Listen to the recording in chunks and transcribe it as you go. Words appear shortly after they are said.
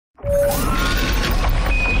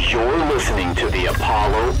listening to the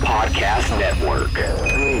Apollo Podcast Network.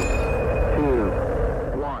 3, 2,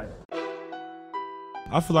 1.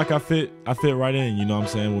 I feel like I fit right in, you know what I'm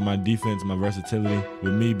saying, with my defense, my versatility,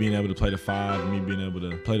 with me being able to play the 5, me being able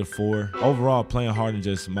to play the 4. Overall, playing hard and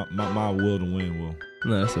just my will to win, Will.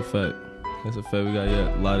 No, that's a fact. That's a fact. We got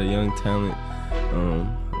a lot of young talent, a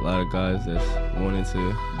lot of guys that's wanting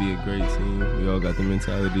to be a great team. We all got the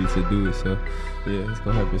mentality to do it, so yeah, it's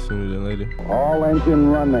going to happen sooner than later. All engine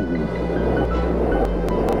running.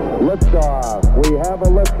 Liftoff. We have a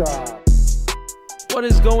liftoff. What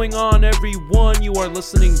is going on, everyone? You are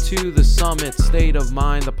listening to The Summit State of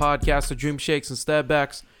Mind, the podcast of dream shakes and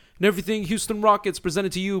stab-backs and everything Houston Rockets,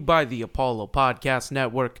 presented to you by the Apollo Podcast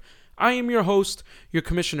Network. I am your host, your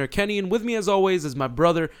Commissioner Kenny, and with me as always is my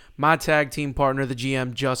brother, my tag team partner, the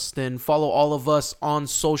GM Justin. Follow all of us on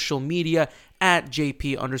social media at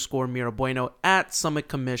JP_Mirabueno, at Summit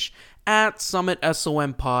Commish, at Summit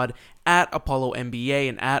SOM Pod, at Apollo NBA,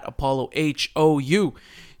 and at Apollo HOU.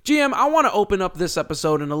 GM, I want to open up this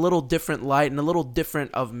episode in a little different light and a little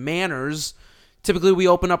different of manners. Typically, we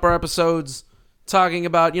open up our episodes talking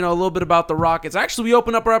about, a little bit about the Rockets. Actually, we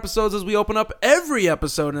open up our episodes as we open up every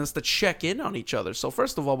episode, and it's to check in on each other. So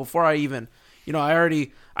first of all, before I even,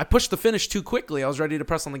 I pushed the finish too quickly. I was ready to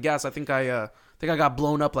press on the gas. I think I got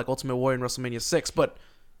blown up like Ultimate Warrior in WrestleMania 6. But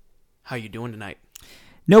how you doing tonight?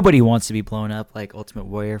 Nobody wants to be blown up like Ultimate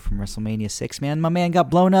Warrior from WrestleMania 6, man. My man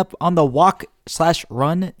got blown up on the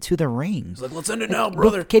walk/run to the ring. He's like, let's end it now,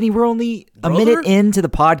 brother. Kenny, we're only a minute into the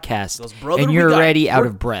podcast, and you're already out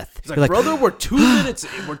of breath. He's like, brother, we're 2 minutes.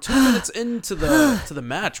 We're 2 minutes into the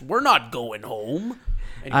match. We're not going home.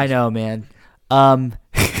 Anyways, I know, man.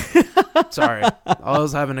 Sorry, I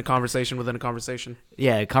was having a conversation within a conversation.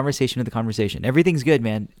 Yeah, a conversation with a conversation. Everything's good,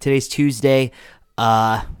 man. Today's Tuesday.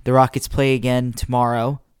 The Rockets play again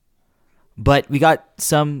tomorrow, but we got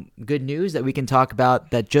some good news that we can talk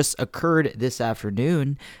about that just occurred this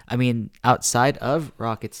afternoon. I mean, outside of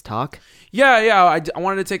Rockets talk. Yeah. I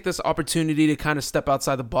wanted to take this opportunity to kind of step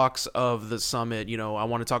outside the box of the Summit. I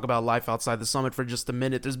want to talk about life outside the Summit for just a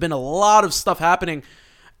minute. There's been a lot of stuff happening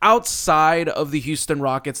outside of the Houston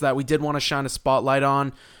Rockets that we did want to shine a spotlight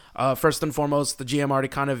on. First and foremost, the GM already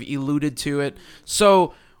kind of alluded to it.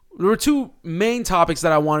 So there were two main topics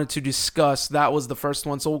that I wanted to discuss. That was the first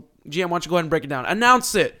one. So, GM, why don't you go ahead and break it down?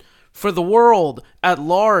 Announce it for the world at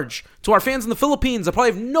large. To our fans in the Philippines, I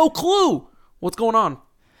probably have no clue what's going on.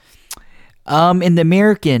 In the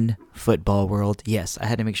American football world, yes, I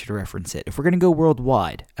had to make sure to reference it. If we're going to go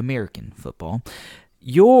worldwide, American football,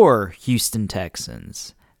 your Houston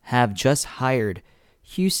Texans have just hired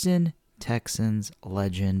Houston Texans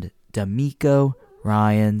legend DeMeco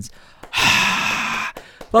Ryans.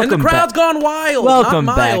 Welcome and the crowd's gone wild. Welcome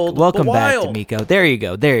not back. mild, Welcome but back, wild. DeMeco. There you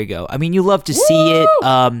go. I mean, you love to see it.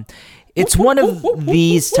 It's one of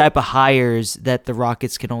these type of hires that the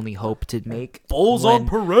Rockets can only hope to make. Bulls on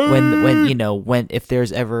parade. When if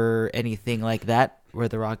there's ever anything like that where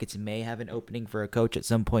the Rockets may have an opening for a coach at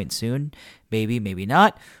some point soon, maybe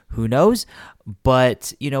not. Who knows?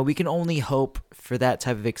 But we can only hope for that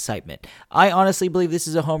type of excitement. I honestly believe this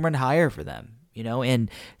is a home run hire for them. And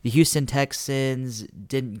the Houston Texans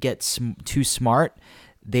didn't get too smart.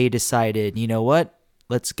 They decided, you know what?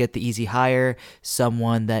 Let's get the easy hire,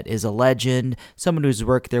 someone that is a legend, someone who's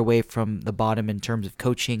worked their way from the bottom in terms of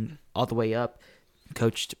coaching all the way up,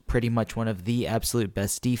 coached pretty much one of the absolute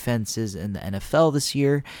best defenses in the NFL this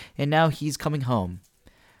year, and now he's coming home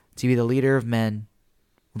to be the leader of men,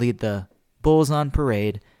 lead the Bulls on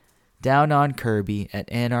parade, down on Kirby at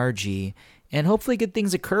NRG, and hopefully good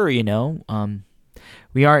things occur,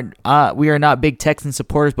 We are not big Texan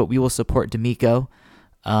supporters, but we will support DeMeco.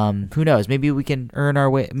 Who knows? Maybe we can earn our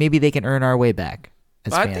way. Maybe they can earn our way back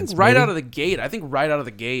as fans. I think right out of the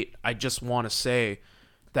gate, I just want to say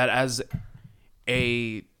that as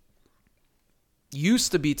a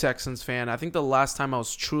used to be Texans fan, I think the last time I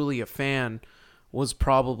was truly a fan was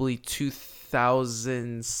probably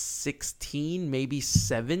 2016, maybe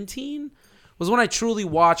 17. Was when I truly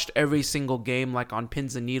watched every single game like on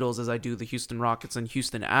pins and needles as I do the Houston Rockets and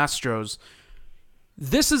Houston Astros.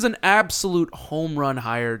 This is an absolute home run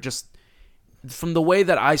hire just from the way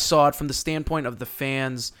that I saw it, from the standpoint of the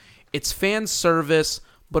fans. It's fan service,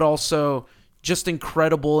 but also just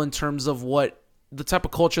incredible in terms of what the type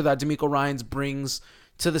of culture that DeMeco Ryans brings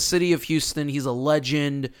to the city of Houston. He's a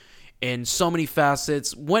legend. in so many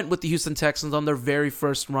facets. Went with the Houston Texans on their very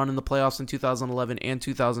first run in the playoffs in 2011 and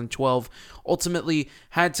 2012. Ultimately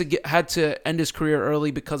had to end his career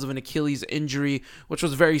early because of an Achilles injury, which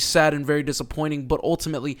was very sad and very disappointing, but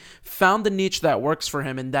ultimately found the niche that works for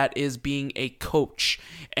him, and that is being a coach.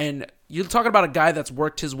 And you're talking about a guy that's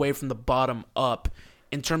worked his way from the bottom up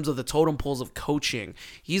in terms of the totem poles of coaching.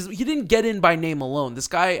 He didn't get in by name alone. This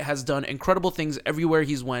guy has done incredible things everywhere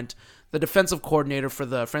he's went. The defensive coordinator for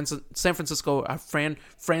the San Francisco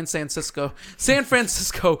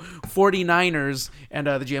 49ers, and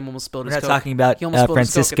the GM almost spilled his We're coke. not talking about He almost spilled his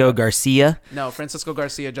coke Francisco at the- Garcia. No, Francisco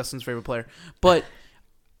Garcia, Justin's favorite player. But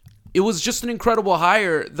it was just an incredible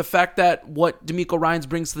hire. The fact that what DeMeco Ryans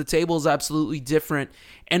brings to the table is absolutely different.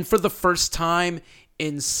 And for the first time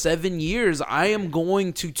in 7 years, I am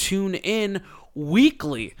going to tune in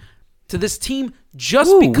weekly to this team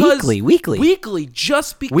just because weekly,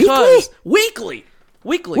 just because weekly.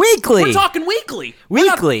 We're talking weekly.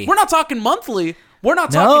 Weekly. We're not talking monthly. We're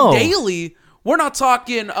not talking daily. We're not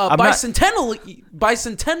talking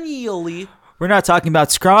bicentennially. We're not talking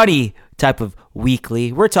about scrawny type of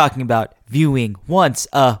weekly. We're talking about viewing once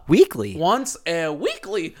a weekly. Once a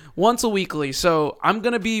weekly. So I'm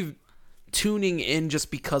going to be tuning in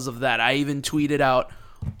just because of that. I even tweeted out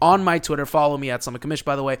on my Twitter, follow me at Summit Commish,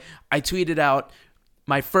 by the way. I tweeted out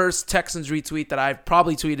my first Texans retweet that I've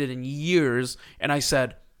probably tweeted in years, and I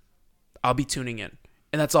said, I'll be tuning in.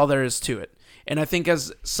 And that's all there is to it. And I think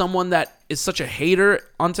as someone that is such a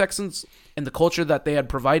hater on Texans and the culture that they had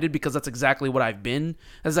provided, because that's exactly what I've been,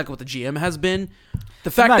 that's exactly what the GM has been.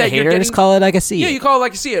 The fact I'm not that a hater, you're getting, just call it like I see it. you call it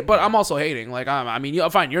like you see it, but I'm also hating. Like,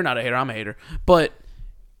 fine, you're not a hater, I'm a hater. But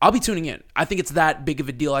I'll be tuning in. I think it's that big of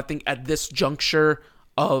a deal. I think at this juncture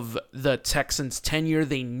of the Texans' tenure,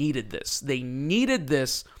 they needed this. They needed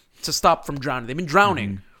this to stop from drowning. They've been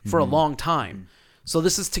drowning for a long time. So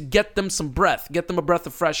this is to get them some breath, get them a breath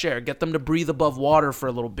of fresh air, get them to breathe above water for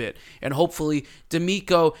a little bit. And hopefully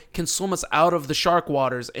DeMeco can swim us out of the shark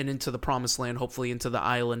waters and into the promised land, hopefully into the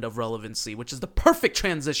island of relevancy, which is the perfect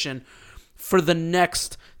transition for the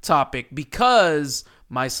next topic, because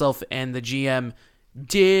myself and the GM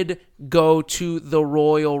did go to the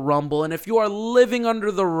Royal Rumble. And if you are living under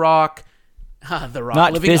the rock, Not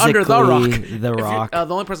living under the rock. The Rock. The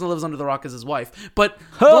only person that lives under the rock is his wife. But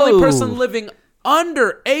the only person living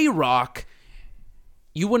under a rock,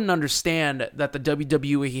 you wouldn't understand that the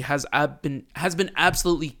WWE has been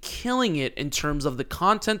absolutely killing it in terms of the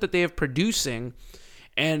content that they have producing.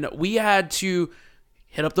 And we had to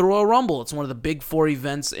hit up the Royal Rumble. It's one of the big four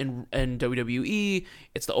events in WWE.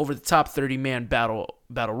 It's the over-the-top 30-man battle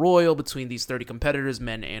royal between these 30 competitors,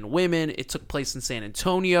 men and women. It took place in San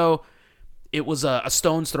Antonio. It was a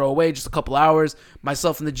stone's throw away, just a couple hours.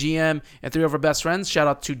 Myself and the GM and three of our best friends. Shout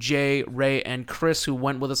out to Jay, Ray, and Chris, who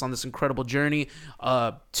went with us on this incredible journey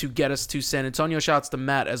to get us to San Antonio. Shout outs to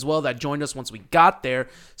Matt as well, that joined us once we got there.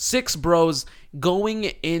 6 bros going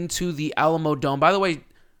into the Alamo Dome. By the way,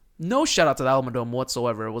 no shout out to the Alamo Dome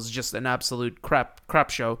whatsoever. It was just an absolute crap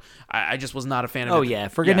show. I just was not a fan of it. Oh yeah,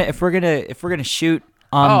 if we're gonna shoot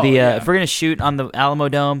on if we're gonna shoot on the Alamo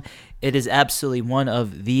Dome, it is absolutely one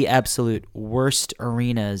of the absolute worst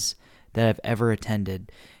arenas that I've ever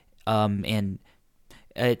attended, and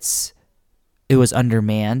it was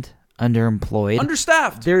undermanned, underemployed,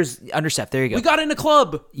 understaffed. There you go. We got in a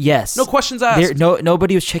club. Yes, no questions asked.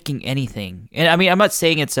 Nobody was checking anything, and I mean, I'm not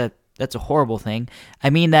saying that's a horrible thing. I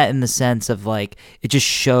mean that in the sense of, like, it just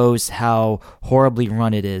shows how horribly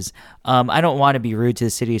run it is. I don't want to be rude to the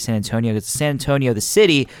city of San Antonio, because San Antonio, the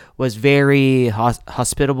city, was very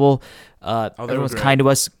hospitable. Everyone was kind to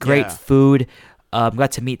us. Great food.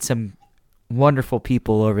 Got to meet some wonderful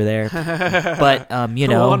people over there. But,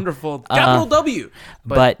 wonderful. Capital W.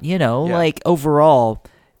 But like, overall,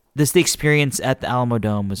 the experience at the Alamo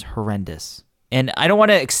Dome was horrendous. And I don't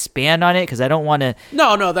want to expand on it because I don't want to.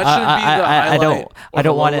 No, that shouldn't be the highlight.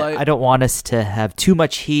 I don't want us to have too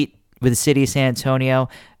much heat with the city of San Antonio.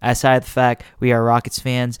 Aside the fact we are Rockets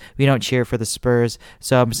fans, we don't cheer for the Spurs.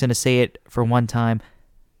 So I'm just gonna say it for one time.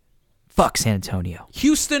 Fuck San Antonio.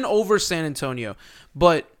 Houston over San Antonio.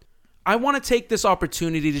 But I want to take this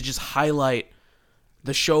opportunity to just highlight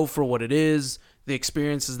the show for what it is, the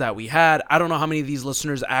experiences that we had. I don't know how many of these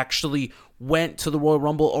listeners actually went to the Royal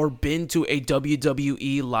Rumble or been to a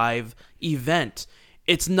WWE live event.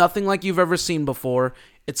 It's nothing like you've ever seen before.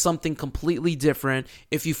 It's something completely different.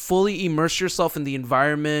 If you fully immerse yourself in the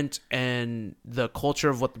environment and the culture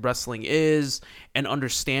of what wrestling is and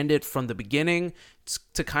understand it from the beginning,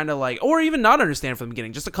 to kind of like, or even not understand it from the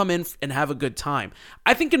beginning, just to come in and have a good time.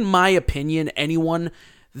 I think, in my opinion, anyone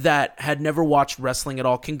that had never watched wrestling at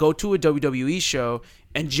all can go to a WWE show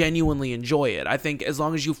and genuinely enjoy it. I think as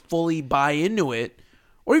long as you fully buy into it,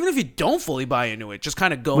 or even if you don't fully buy into it, just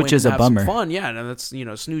kind of go Which in is and a have bummer. some fun. Yeah, and that's,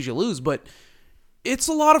 snooze you lose, but it's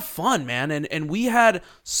a lot of fun, man, and we had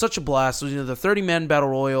such a blast. It was, the 30-man battle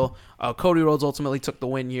royal. Cody Rhodes ultimately took the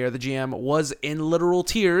win here. The GM was in literal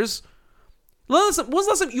tears. Listen, when was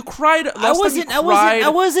the last time you cried? I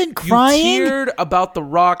wasn't crying. You teared about the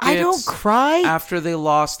Rockets. I don't cry. After they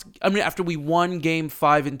lost. I mean, after we won Game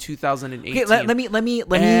 5 in 2018. Okay, let me.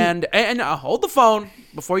 And hold the phone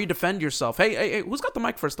before you defend yourself. Hey, who's got the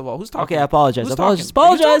mic first of all? Who's talking? Okay, I apologize. Who's Apologize. talking?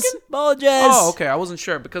 Are you Apologize. talking? Apologize. Oh, okay. I wasn't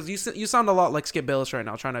sure because you sound a lot like Skip Bayless right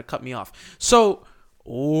now, trying to cut me off. So,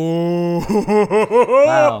 Wow.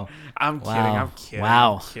 I'm kidding. Wow. I'm kidding.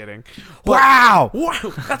 Wow. I'm kidding. Wow.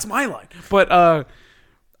 Wow. That's my line. But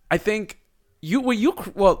I think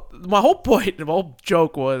my whole point, my whole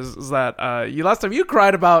joke was that last time you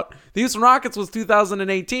cried about the Houston Rockets was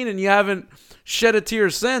 2018, and you haven't shed a tear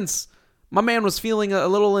since. My man was feeling a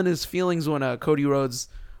little in his feelings when Cody Rhodes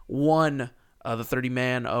won the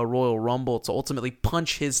 30-man Royal Rumble to ultimately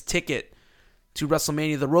punch his ticket to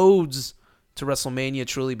WrestleMania. The roads to WrestleMania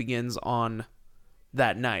truly begins on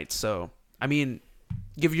that night. So, I mean,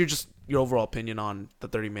 give your overall opinion on the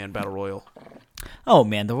 30-man Battle Royal. Oh,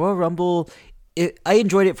 man, the Royal Rumble, I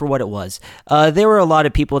enjoyed it for what it was. There were a lot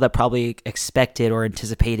of people that probably expected or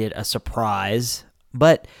anticipated a surprise,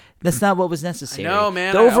 but that's not what was necessary. I know,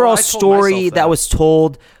 man. The overall I told story myself that was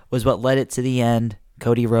told was what led it to the end.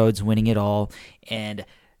 Cody Rhodes winning it all. And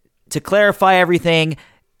to clarify everything,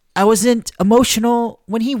 I wasn't emotional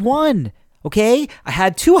when he won. Okay, I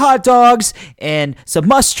had 2 hot dogs and some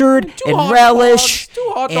mustard and relish.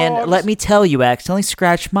 And let me tell you, I accidentally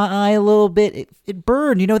scratched my eye a little bit. It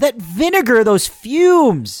burned. That vinegar, those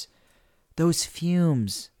fumes.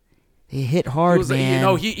 They hit hard,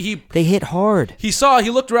 man. They hit hard. He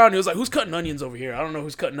looked around and he was like, "Who's cutting onions over here? I don't know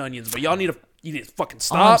who's cutting onions, but y'all need to fucking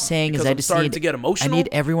stop." All I'm saying is I'm starting to get emotional. I need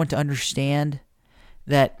everyone to understand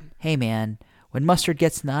that, hey, man, when mustard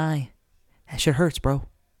gets in the eye, that shit hurts, bro.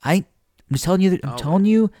 I'm just telling you. I'm telling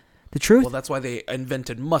you the truth. Well, that's why they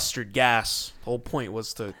invented mustard gas. The whole point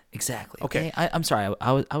was to exactly. Okay. I'm sorry.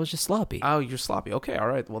 I was just sloppy. Oh, you're sloppy. Okay, all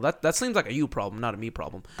right. Well, that seems like a you problem, not a me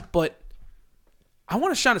problem. But I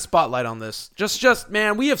want to shine a spotlight on this. Just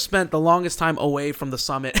man, we have spent the longest time away from the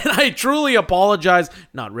summit, and I truly apologize.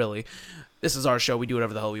 Not really. This is our show. We do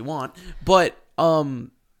whatever the hell we want. But I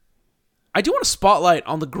do want to spotlight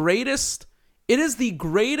on the greatest. It is the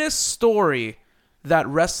greatest story that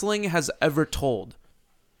wrestling has ever told.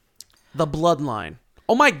 The Bloodline.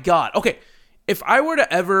 Oh my God. Okay, if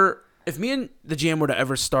me and the GM were to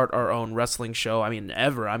ever start our own wrestling show, I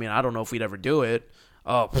don't know if we'd ever do it.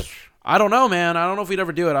 I don't know, man. I don't know if we'd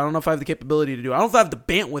ever do it. I don't know if I have the capability to do it. I don't know if I have the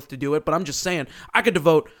bandwidth to do it, but I'm just saying I could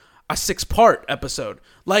devote a 6-part episode.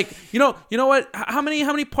 Like, you know what? How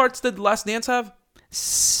many parts did Last Dance have?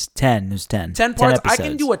 10. There's 10. 10 parts. 10 I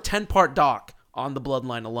can do a 10-part doc on the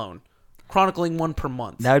Bloodline alone, chronicling one per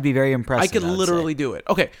month. That would be very impressive. I could literally do it.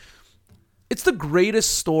 Okay. It's the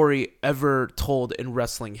greatest story ever told in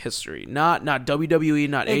wrestling history. Not WWE,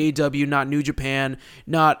 not AEW, not New Japan,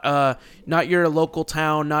 not your local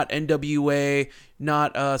town, not NWA,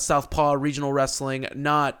 not Southpaw Regional Wrestling,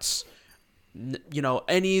 not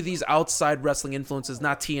any of these outside wrestling influences,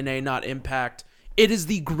 not TNA, not Impact. It is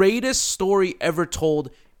the greatest story ever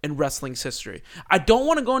told in wrestling's history. I don't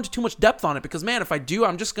want to go into too much depth on it because, man, if I do,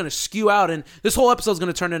 I'm just going to skew out and this whole episode is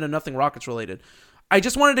going to turn into nothing Rockets related. I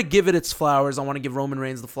just wanted to give it its flowers. I want to give Roman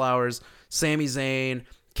Reigns the flowers, Sami Zayn,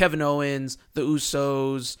 Kevin Owens, the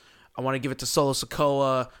Usos. I want to give it to Solo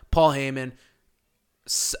Sikoa, Paul Heyman.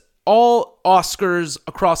 All Oscars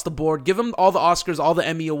across the board. Give them all the Oscars, all the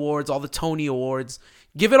Emmy Awards, all the Tony Awards.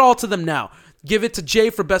 Give it all to them now. Give it to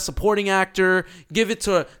Jay for Best Supporting Actor. Give it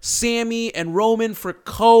to Sami and Roman for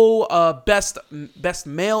best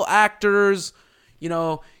male actors.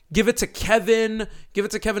 Give it to Kevin. Give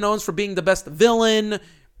it to Kevin Owens for being the best villain in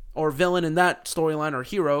that storyline or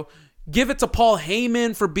hero. Give it to Paul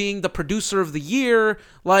Heyman for being the producer of the year.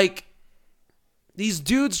 Like, these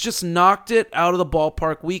dudes just knocked it out of the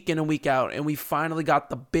ballpark week in and week out, and we finally got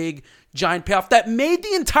the big, giant payoff that made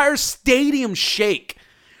the entire stadium shake.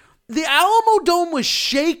 The Alamo Dome was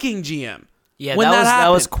shaking, GM. Yeah, when that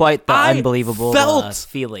was quite the unbelievable felt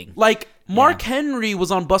feeling. Like, Mark Henry was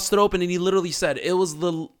on Busted Open, and he literally said it was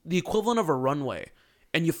the equivalent of a runway,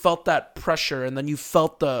 and you felt that pressure, and then you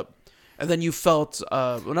felt when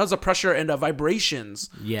that was a pressure and vibrations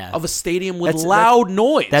of a stadium with loud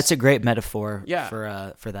noise. That's a great metaphor. Yeah.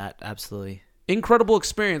 for that. Absolutely. incredible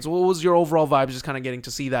experience. What was your overall vibe just kind of getting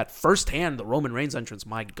to see that firsthand, the Roman Reigns entrance?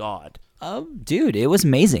 My God. Dude, it was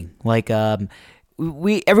amazing. Like, everyone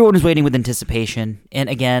was waiting with anticipation. And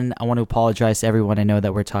again, I want to apologize to everyone. I know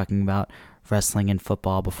that we're talking about wrestling and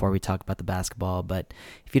football before we talk about the basketball, but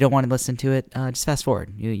if you don't want to listen to it, just fast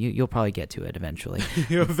forward. You'll probably get to it eventually.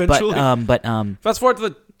 Eventually. But fast forward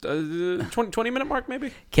to the 20-minute mark,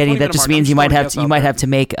 maybe. Kenny, that just means you might have to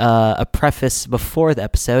make a preface before the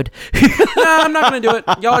episode. Nah, I'm not gonna do it.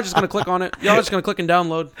 Y'all are just gonna click on it. Y'all are just gonna click and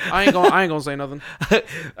download. I ain't gonna say nothing. That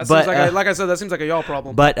seems like I said, that seems like a y'all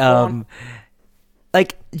problem. But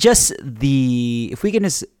like just if we can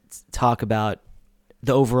just talk about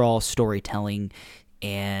the overall storytelling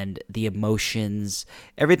and the emotions,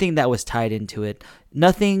 everything that was tied into it,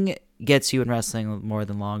 nothing gets you in wrestling more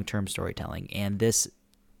than long-term storytelling. And this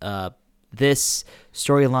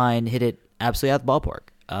storyline hit it absolutely out the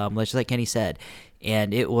ballpark. Just like Kenny said,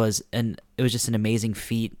 and it was just an amazing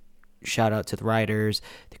feat. Shout out to the writers,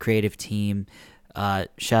 the creative team.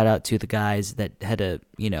 Shout out to the guys that had to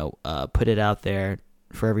put it out there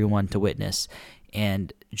for everyone to witness.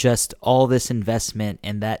 And just all this investment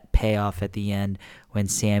and that payoff at the end when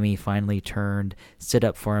Sammy finally stood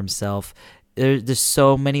up for himself. There's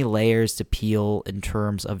so many layers to peel in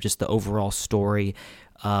terms of just the overall story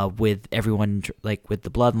with everyone, like with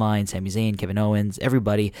the Bloodline, Sami Zayn, Kevin Owens,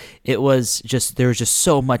 everybody. There was just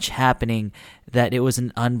so much happening that it was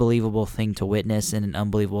an unbelievable thing to witness and an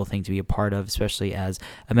unbelievable thing to be a part of, especially as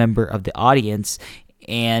a member of the audience.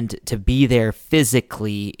 And to be there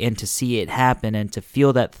physically and to see it happen and to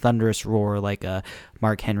feel that thunderous roar like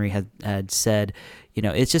Mark Henry had said,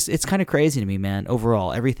 it's kind of crazy to me, man.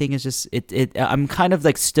 Overall, everything is just I'm kind of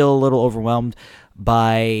like still a little overwhelmed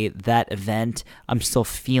by that event. I'm still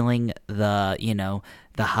feeling the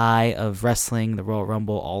high of wrestling, the Royal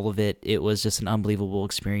Rumble, all of it. It was just an unbelievable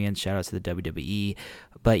experience. Shout out to the WWE.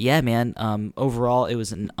 But yeah, man, overall, it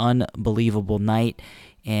was an unbelievable night.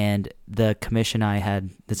 And the commission I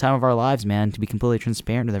had the time of our lives, man, to be completely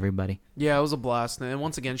transparent with everybody. Yeah, it was a blast. And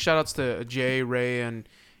once again, shout outs to Jay, Ray, and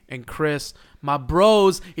Chris, my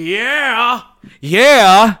bros. Yeah.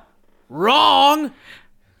 Wrong.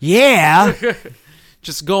 Yeah.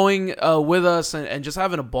 Just going with us and just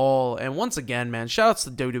having a ball. And once again, man, shout outs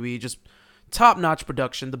to WWE, just top-notch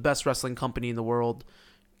production, the best wrestling company in the world.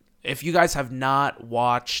 If you guys have not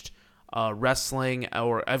watched wrestling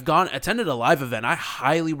or attended a live event, I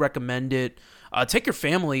highly recommend it. Take your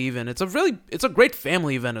family even. It's a great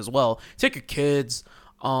family event as well. Take your kids.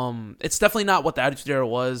 It's definitely not what the Attitude Era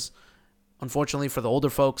was, unfortunately for the older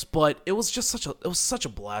folks, but it was such a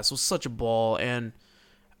blast. It was such a ball, and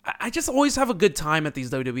I just always have a good time at these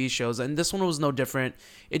WWE shows, and this one was no different.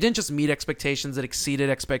 It didn't just meet expectations, it exceeded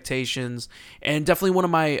expectations, and definitely one of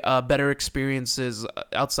my better experiences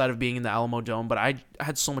outside of being in the Alamo Dome, but I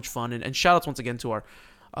had so much fun, and shout-outs once again to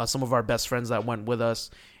some of our best friends that went with us,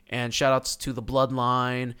 and shout-outs to the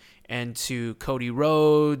Bloodline, and to Cody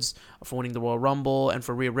Rhodes for winning the Royal Rumble, and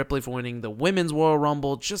for Rhea Ripley for winning the Women's Royal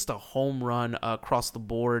Rumble. Just a home run across the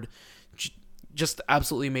board. Just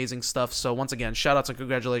absolutely amazing stuff. So once again, shout outs and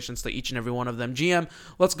congratulations to each and every one of them. GM,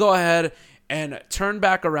 let's go ahead and turn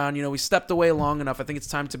back around. We stepped away long enough. I think it's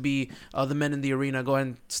time to be the men in the arena. Go ahead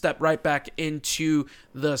and step right back into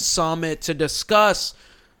the summit to discuss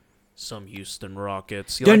some Houston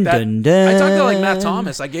Rockets. You like that? Dun, dun. I talked like Matt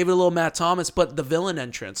Thomas. I gave it a little Matt Thomas, but the villain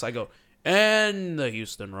entrance. I go, and the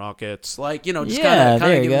Houston Rockets, just kind of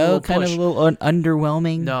there you give it a go, little kind push. of a little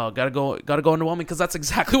underwhelming. No, gotta go underwhelming because that's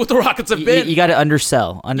exactly what the Rockets have been. You got to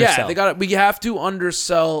undersell. Yeah, we have to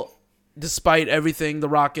undersell, despite everything. The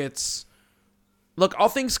Rockets. Look, all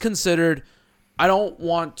things considered, I don't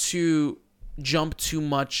want to jump too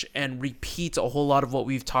much and repeat a whole lot of what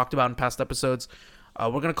we've talked about in past episodes.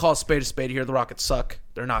 We're gonna call a spade here. The Rockets suck.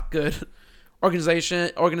 They're not good. Organization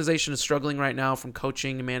is struggling right now from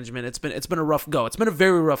coaching to management. It's been a rough go. It's been a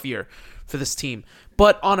very rough year for this team.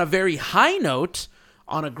 But on a very high note,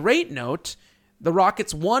 on a great note, the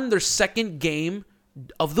Rockets won their second game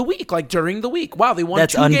of the week, like during the week. Wow, they won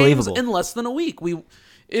That's 2 games unbelievable. in less than a week.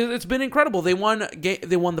 It's been incredible. They won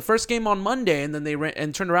the first game on Monday, and then they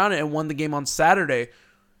turned around and won the game on Saturday.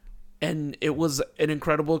 And it was an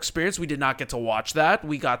incredible experience. We did not get to watch that.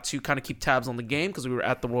 We got to kind of keep tabs on the game because we were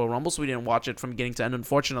at the Royal Rumble, so we didn't watch it from beginning to end,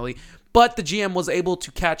 unfortunately. But the GM was able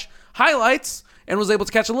to catch highlights and was able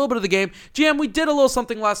to catch a little bit of the game. GM, we did a little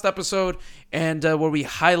something last episode, and where we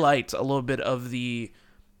highlight a little bit of the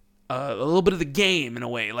game in a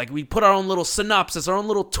way. Like we put our own little synopsis, our own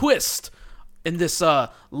little twist in this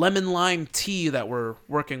lemon lime tea that we're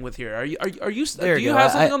working with here. Do you go.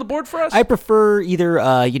 have something on the board for us? I prefer either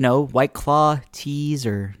White Claw teas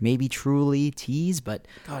or maybe Truly teas, but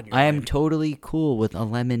God, you're I am lame. totally cool with a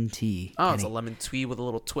lemon tea. Oh, it's a Kenny. lemon tea with a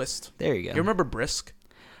little twist. There you go. You remember Brisk?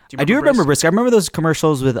 I do remember Brisk. I remember those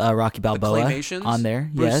commercials with Rocky Balboa claymations? on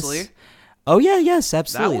there. Bruce yes. Lee? Oh yeah, yes,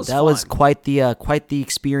 absolutely. was That was fun. quite the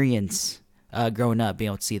experience growing up, being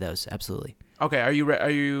able to see those. Absolutely. Okay, are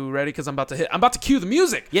you ready? Because I'm about to cue the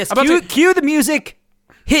music. Yes, I'm about to cue the music.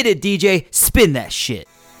 Hit it, DJ. Spin that shit.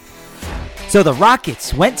 So the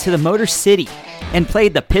Rockets went to the Motor City and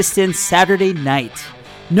played the Pistons Saturday night.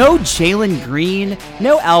 No Jalen Green,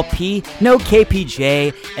 no LP, no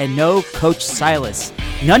KPJ, and no Coach Silas.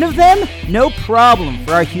 None of them? No problem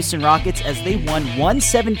for our Houston Rockets as they won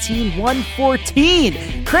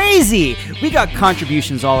 117-114. Crazy! We got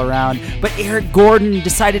contributions all around, but Eric Gordon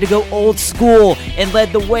decided to go old school and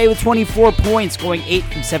led the way with 24 points, going 8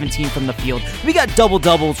 from 17 from the field. We got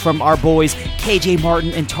double-doubles from our boys KJ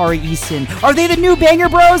Martin and Tari Eason. Are they the new Banger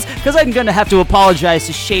Bros? Because I'm going to have to apologize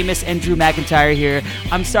to Sheamus and Drew McIntyre here.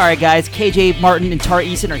 I'm sorry, guys. KJ Martin and Tari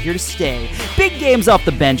Eason are here to stay. Big games off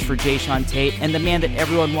the bench for Jayshawn Tate and the man that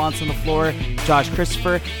everyone wants on the floor, Josh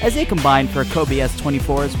Christopher, as they combined for a Kobe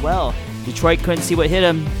S24 as well. Detroit couldn't see what hit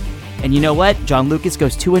him. And you know what? John Lucas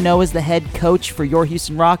goes 2-0 as the head coach for your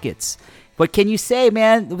Houston Rockets. What can you say,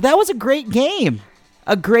 man? That was a great game.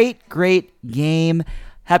 A great, great game.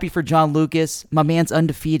 Happy for John Lucas. My man's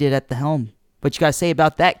undefeated at the helm. What you got to say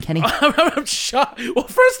about that, Kenny? I'm shocked. Well,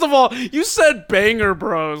 first of all, you said Banger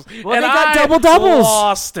Bros. Well, and they got I double-doubles. I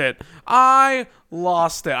lost it. I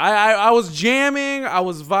was jamming. I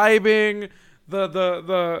was vibing.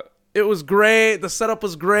 It was great. The setup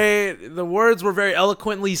was great. The words were very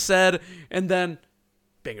eloquently said. And then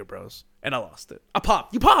Banger Bros. And I lost it. I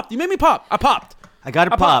popped. You popped. You made me pop. I popped. I got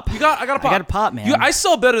to I pop. popped. I got to pop. I got to pop, man. I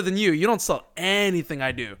sell better than you. You don't sell anything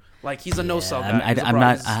I do. Like, he's a no-sell guy.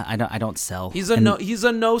 I don't sell. He's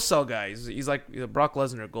a no-sell guy. He's like Brock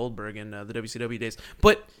Lesnar or Goldberg in the WCW days.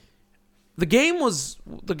 But the game was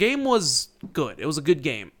good. It was a good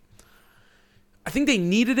game. I think they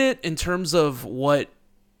needed it in terms of what,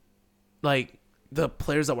 like, the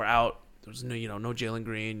players that were out. There was no Jalen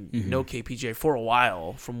Green, no KPJ for a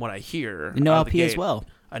while, from what I hear. No LP as well.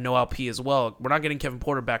 No LP as well. We're not getting Kevin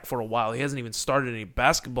Porter back for a while. He hasn't even started any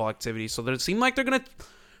basketball activity, so it seemed like they're gonna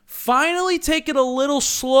finally take it a little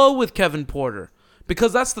slow with Kevin Porter,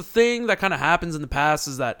 because that's the thing that kind of happens in the past,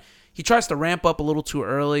 is that he tries to ramp up a little too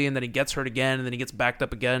early, and then he gets hurt again, and then he gets backed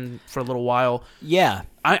up again for a little while. Yeah.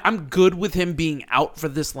 I'm good with him being out for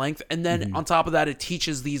this length, and then on top of that, it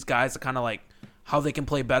teaches these guys to kind of like how they can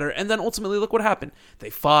play better, and then ultimately look what happened. They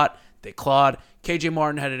fought, they clawed. KJ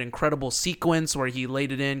Martin had an incredible sequence where he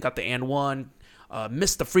laid it in, got the and one,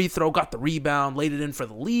 missed the free throw, got the rebound, laid it in for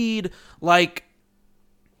the lead. Like,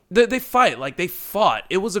 they fight. Like, they fought.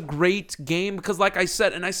 It was a great game because, like I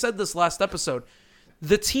said, and I said this last episode,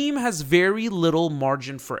 the team has very little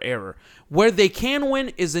margin for error. Where they can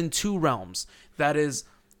win is in two realms. That is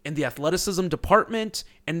in the athleticism department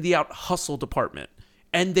and the out-hustle department.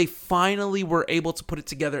 And they finally were able to put it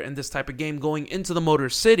together in this type of game, going into the Motor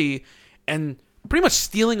City and pretty much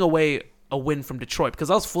stealing away a win from Detroit, because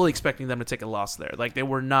I was fully expecting them to take a loss there. Like, they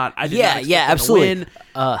were not. I did not expect them absolutely. to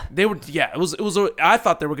win. They were. Yeah, it was. I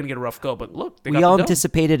thought they were going to get a rough go, but look, they We got all the dub.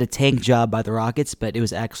 anticipated a tank job by the Rockets, but it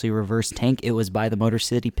was actually a reverse tank. It was by the Motor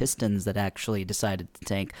City Pistons that actually decided to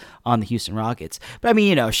tank on the Houston Rockets. But I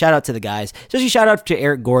mean, shout out to the guys. Especially shout out to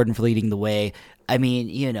Eric Gordon for leading the way. I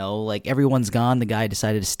mean, like, everyone's gone. The guy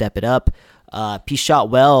decided to step it up. He shot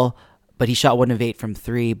well, but he shot 1 of 8 from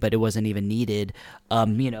 3, but it wasn't even needed.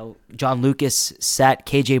 John Lucas sat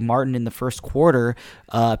KJ Martin in the first quarter,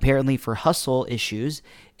 apparently for hustle issues.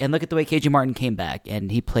 And look at the way KJ Martin came back,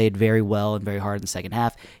 and he played very well and very hard in the second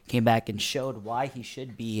half. Came back and showed why he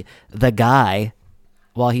should be the guy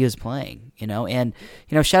while he was playing. And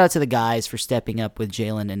shout out to the guys for stepping up with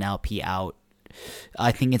Jalen and LP out.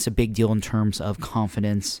 I think it's a big deal in terms of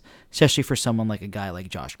confidence, especially for someone like a guy like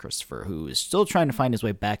Josh Christopher, who is still trying to find his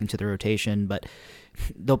way back into the rotation. But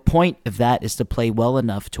the point of that is to play well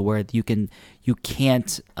enough to where you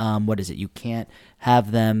can't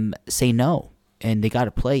have them say no, and they got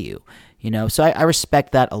to play you. So I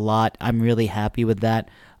respect that a lot. I'm really happy with that.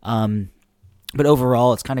 But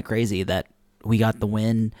overall, it's kind of crazy that we got the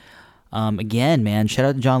win. Again, man, shout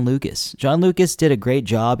out to John Lucas. John Lucas did a great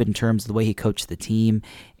job in terms of the way he coached the team,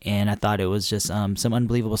 and I thought it was just some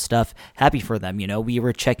unbelievable stuff. Happy for them. We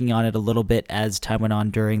were checking on it a little bit as time went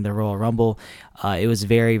on during the Royal Rumble. It was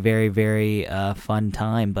very, very, very fun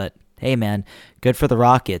time, but hey, man, good for the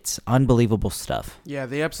Rockets. Unbelievable stuff. Yeah,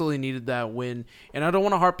 they absolutely needed that win. And I don't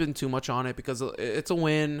want to harp in too much on it because it's a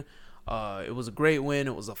win. It was a great win.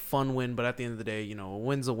 It was a fun win. But at the end of the day, a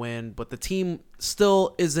win's a win. But the team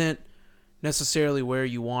still isn't necessarily where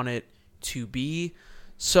you want it to be.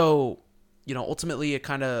 So, ultimately it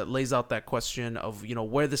kind of lays out that question of,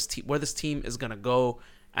 where this team is going to go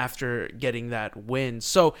after getting that win.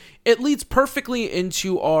 So it leads perfectly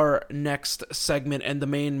into our next segment and the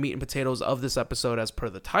main meat and potatoes of this episode, as per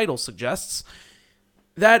the title suggests.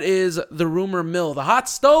 That is the rumor mill, the hot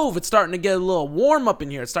stove. It's starting to get a little warm up in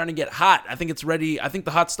here. It's starting to get hot. I think it's ready. I think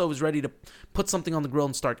the hot stove is ready to put something on the grill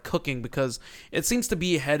and start cooking because it seems to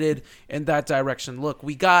be headed in that direction. Look,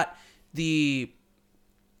 we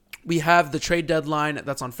have the trade deadline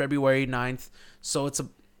that's on February 9th. So it's a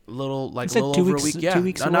little over a week. Yeah, 2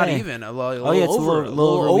 weeks away. Not even a little It's over a little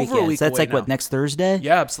over a week. a week. So that's away like now. what, next Thursday?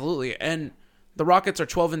 Yeah, absolutely. And the Rockets are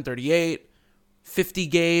 12-38, 50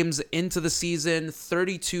 games into the season,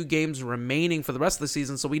 32 games remaining for the rest of the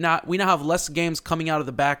season. So we now have less games coming out of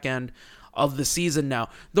the back end of the season now.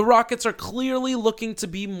 The Rockets are clearly looking to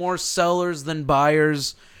be more sellers than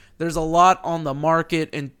buyers. There's a lot on the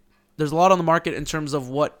market in terms of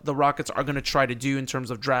what the Rockets are going to try to do in terms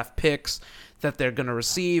of draft picks that they're going to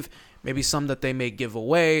receive, maybe some that they may give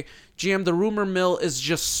away. GM, the rumor mill is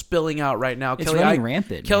just spilling out right now. It's running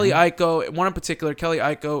rampant. Kelly man. Iko, one in particular, Kelly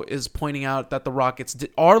Iko is pointing out that the Rockets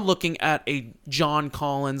are looking at a John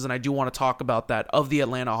Collins, and I do want to talk about that, of the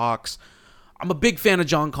Atlanta Hawks. I'm a big fan of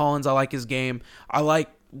John Collins. I like his game. I like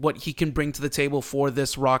what he can bring to the table for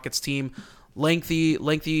this Rockets team. Lengthy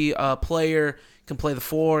player, can play the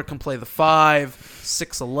 4, can play the 5,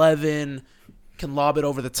 6'11", can lob it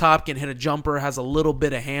over the top, can hit a jumper, has a little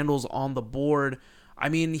bit of handles on the board. I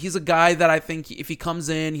mean, he's a guy that I think if he comes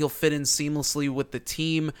in, he'll fit in seamlessly with the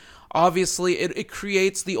team. Obviously, it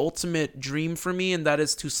creates the ultimate dream for me, and that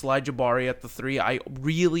is to slide Jabari at the 3. I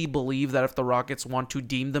really believe that if the Rockets want to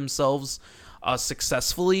deem themselves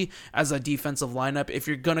successfully as a defensive lineup, if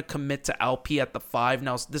you're going to commit to Alp at the 5,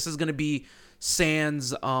 now this is going to be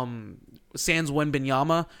sans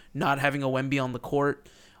Wembanyama, not having a Wemby on the court.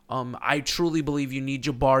 I truly believe you need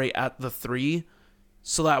Jabari at the 3,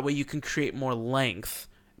 so that way you can create more length,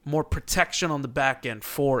 more protection on the back end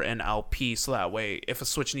for an LP, so that way if a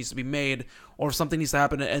switch needs to be made or if something needs to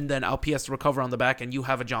happen and then LP has to recover on the back end, you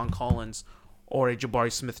have a John Collins or a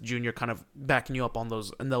Jabari Smith Jr. kind of backing you up on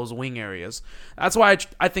those wing areas. That's why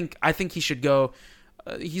I think he should go.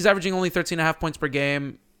 He's averaging only 13.5 points per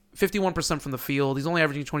game, 51% from the field. He's only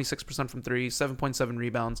averaging 26% from 3, 7.7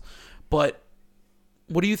 rebounds. But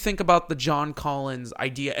what do you think about the John Collins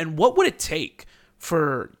idea, and what would it take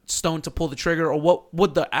for Stone to pull the trigger, or what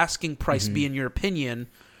would the asking price be, in your opinion,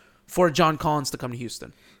 for John Collins to come to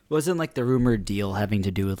Houston? Wasn't like the rumored deal having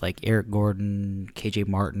to do with like Eric Gordon, KJ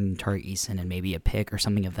Martin, Tariq Eason, and maybe a pick or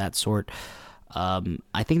something of that sort?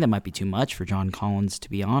 I think that might be too much for John Collins, to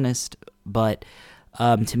be honest. But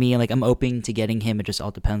to me, like, I'm open to getting him. It just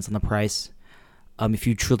all depends on the price. If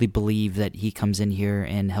you truly believe that he comes in here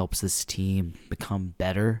and helps this team become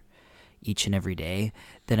better each and every day,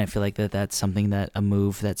 then I feel like that's something that a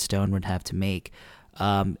move that Stone would have to make.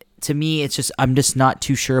 To me, I'm just not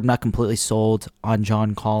too sure. I'm not completely sold on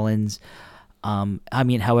John Collins.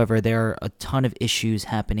 However, there are a ton of issues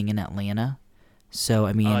happening in Atlanta. So,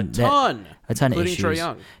 I mean, a ton of including issues. Trae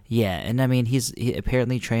Young. Yeah, and I mean,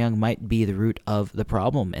 apparently Trae Young might be the root of the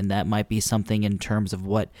problem, and that might be something in terms of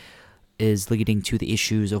what is leading to the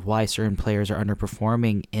issues of why certain players are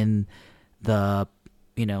underperforming in the,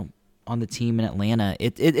 on the team in Atlanta.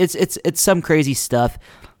 It's some crazy stuff,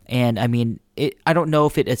 and I mean, I don't know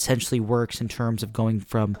if it essentially works in terms of going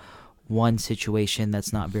from one situation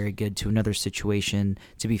that's not very good to another situation,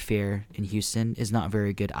 to be fair, in Houston is not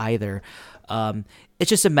very good either. It's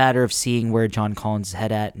just a matter of seeing where John Collins is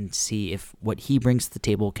head at and see if what he brings to the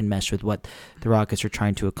table can mesh with what the Rockets are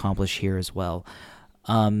trying to accomplish here as well.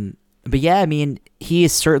 But yeah, I mean, he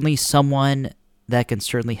is certainly someone that can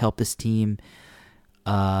certainly help this team,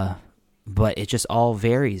 but it just all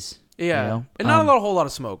varies. Yeah, and not a whole lot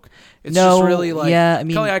of smoke. It's no, just really like, yeah, I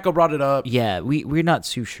mean, Kelly Iko brought it up. Yeah, we're not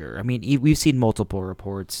too sure. I mean, we've seen multiple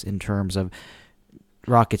reports in terms of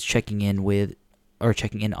Rockets checking in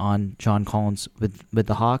on John Collins with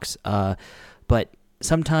the Hawks, but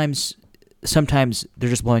sometimes they're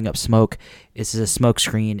just blowing up smoke. This is a smoke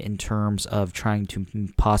screen in terms of trying to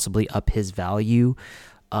possibly up his value.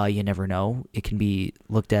 You never know. It can be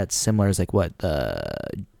looked at similar as like what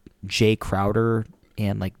the Jay Crowder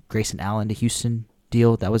and like Grayson Allen to Houston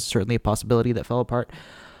deal. That was certainly a possibility that fell apart.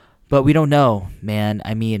 But we don't know, man.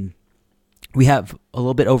 I mean, we have a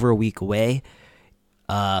little bit over a week away.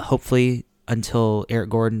 hopefully until Eric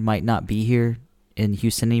Gordon might not be here in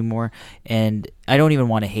Houston anymore. And I don't even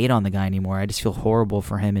want to hate on the guy anymore. I just feel horrible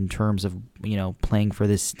for him in terms of, playing for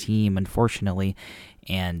this team, unfortunately.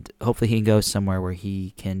 And hopefully he can go somewhere where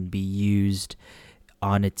he can be used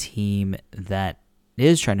on a team that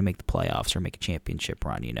is trying to make the playoffs or make a championship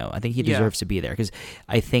run. I think he deserves to be there, because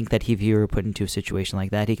I think that if he were put into a situation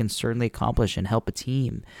like that, he can certainly accomplish and help a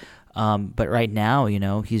team. But right now,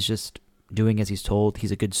 he's just doing as he's told.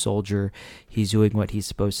 He's a good soldier. He's doing what he's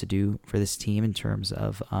supposed to do for this team in terms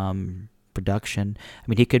of production. I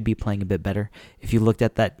mean, he could be playing a bit better. If you looked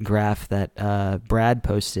at that graph that Brad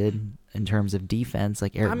posted in terms of defense,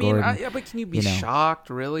 like Eric Gordon. But can you be shocked,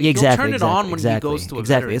 really? Yeah, exactly. You'll turn it on when he goes to a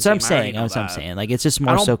veteran That's what I'm team. saying. That's what I'm saying. Like, it's just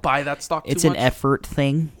more I don't so. buy that stock too It's much. an effort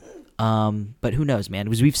thing. But who knows, man?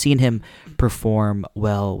 Because we've seen him perform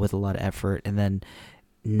well with a lot of effort, and then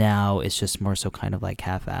now it's just more so kind of like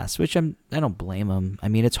half-assed, which I don't blame him. I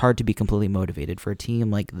mean, it's hard to be completely motivated for a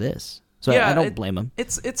team like this, so I don't blame him.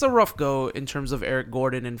 It's a rough go in terms of Eric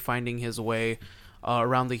Gordon and finding his way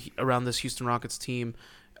around this Houston Rockets team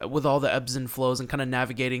with all the ebbs and flows and kind of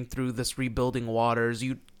navigating through this rebuilding waters.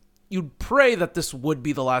 You'd pray that this would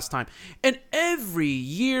be the last time. And every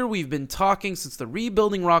year we've been talking since the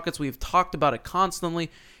rebuilding Rockets, we've talked about it constantly.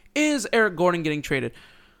 Is Eric Gordon getting traded?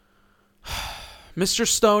 Mr.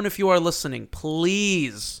 Stone, if you are listening,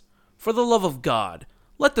 please, for the love of God,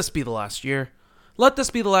 let this be the last year. Let this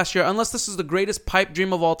be the last year, unless this is the greatest pipe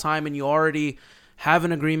dream of all time and you already have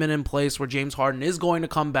an agreement in place where James Harden is going to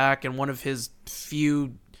come back, and one of his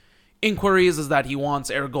few inquiries is that he wants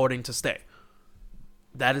Eric Gordon to stay.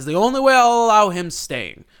 That is the only way I'll allow him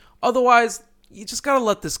staying. Otherwise, you just got to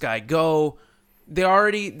let this guy go. They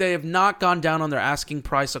have not gone down on their asking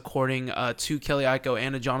price according to Kelly Iko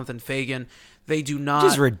and to Jonathan Fagan. They do not.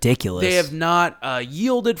 Which is ridiculous. They have not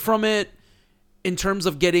yielded from it in terms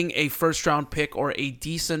of getting a first-round pick or a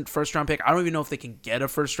decent first-round pick. I don't even know if they can get a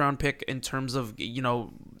first-round pick in terms of,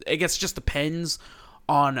 I guess it just depends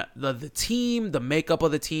on the team, the makeup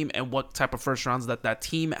of the team, and what type of first rounds that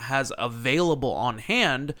team has available on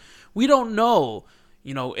hand. We don't know,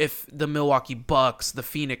 if the Milwaukee Bucks, the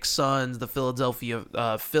Phoenix Suns, the Philadelphia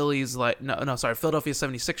Phillies, Philadelphia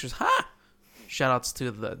 76ers. Shout-outs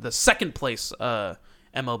to the second place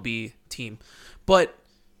MLB team. But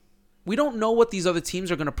we don't know what these other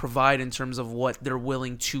teams are going to provide in terms of what they're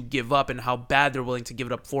willing to give up and how bad they're willing to give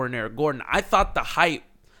it up for an Eric Gordon. I thought the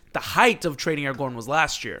height of trading Eric Gordon was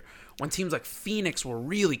last year, when teams like Phoenix were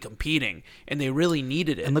really competing and they really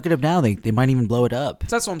needed it. And look at them now; they might even blow it up.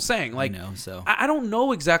 So that's what I'm saying. Like, I don't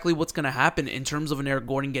know exactly what's going to happen in terms of an Eric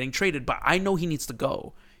Gordon getting traded, but I know he needs to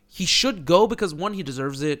go. He should go because, 1, he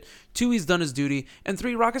deserves it. 2, he's done his duty. And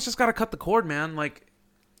 3, Rockets just got to cut the cord, man. Like,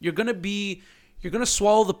 you're going to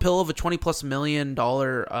swallow the pill of a $20+ million.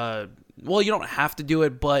 Well, you don't have to do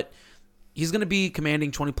it, but he's going to be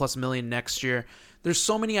commanding $20+ million next year. There's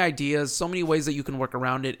so many ideas, so many ways that you can work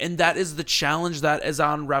around it, and that is the challenge that is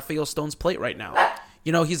on Rafael Stone's plate right now.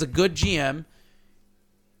 He's a good GM,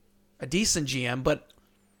 a decent GM, but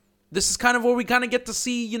this is kind of where we kind of get to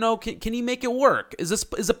see, can he make it work? Is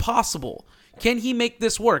it possible? Can he make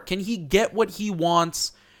this work? Can he get what he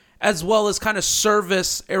wants, as well as kind of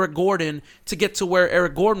service Eric Gordon to get to where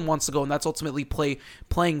Eric Gordon wants to go, and that's ultimately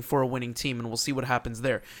playing for a winning team, and we'll see what happens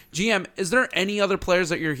there. GM, is there any other players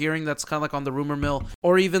that you're hearing that's kind of like on the rumor mill,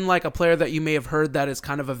 or even like a player that you may have heard that is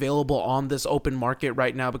kind of available on this open market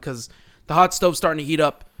right now? Because the hot stove's starting to heat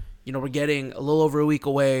up. We're getting a little over a week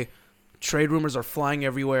away. Trade rumors are flying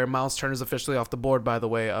everywhere. Miles Turner's officially off the board, by the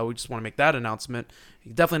way. We just want to make that announcement.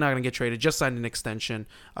 He's definitely not going to get traded. Just signed an extension,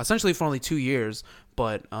 essentially for only 2 years.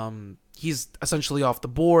 But he's essentially off the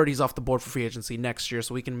board. He's off the board for free agency next year.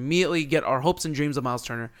 So we can immediately get our hopes and dreams of Miles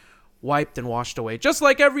Turner wiped and washed away, just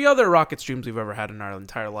like every other Rockets dreams we've ever had in our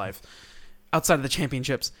entire life, outside of the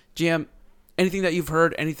championships. GM, anything that you've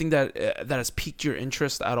heard, anything that has piqued your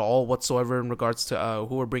interest at all whatsoever in regards to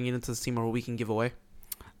who we're bringing into this team or who we can give away?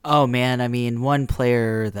 Oh, man, I mean, one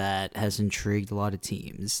player that has intrigued a lot of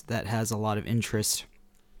teams, that has a lot of interest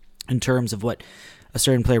in terms of what a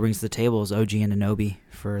certain player brings to the table, is OG Anunoby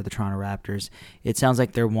for the Toronto Raptors. It sounds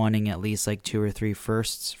like they're wanting at least like 2 or 3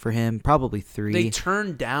 firsts for him, probably 3. They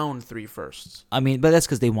turned down 3 firsts. I mean, but that's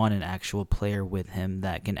because they want an actual player with him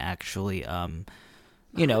that can actually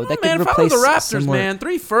that can replace the Raptors, similar... man.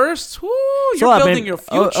 3 firsts. Woo, you're building your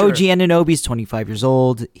future. OG Anunoby's 25 years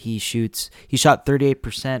old. He shot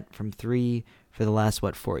 38% from 3 for the last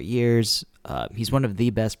 4 years. He's one of the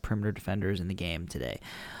best perimeter defenders in the game today.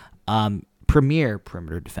 Premier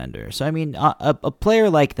perimeter defender. So I mean, a player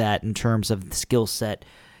like that in terms of the skill set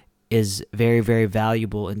is very, very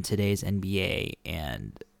valuable in today's NBA,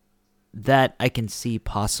 and that I can see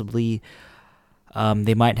possibly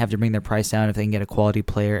they might have to bring their price down if they can get a quality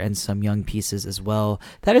player and some young pieces as well.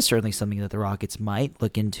 That is certainly something that the Rockets might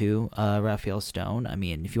look into. Raphael Stone. I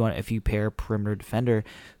mean, if you pair a perimeter defender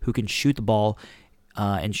who can shoot the ball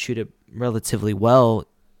and shoot it relatively well,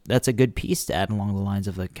 that's a good piece to add along the lines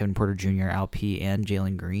of like Kevin Porter Jr., Alp, and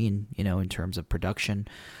Jalen Green. In terms of production.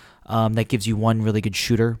 That gives you one really good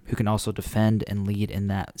shooter who can also defend and lead in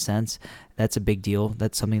that sense. That's a big deal.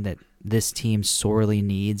 That's something that this team sorely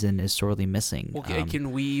needs and is sorely missing. Okay,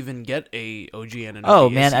 can we even get a OG Anunoby? Oh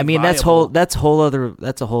man, I mean that's a whole other.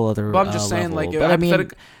 But I'm just saying, level. like, But I mean,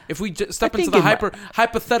 if we step into the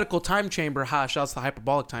hypothetical time chamber, shouts the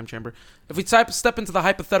hyperbolic time chamber. If we step into the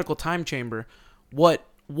hypothetical time chamber, what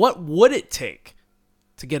would it take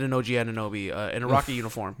to get an OG Anunoby in a Rocket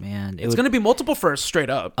uniform? Man, it's going to be multiple firsts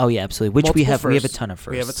straight up. Oh yeah, absolutely. Which we have a ton of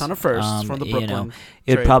firsts. We have a ton of firsts from the Brooklyn.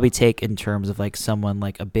 It would probably take in terms of like someone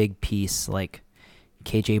like a big piece like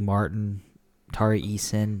KJ Martin, Tari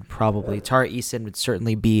Eason. Probably Tari Eason would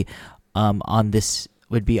certainly be on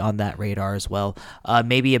that radar as well.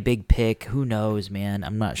 Maybe a big pick. Who knows, man?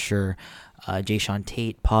 I'm not sure. Jayshawn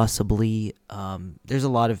Tate possibly. There's a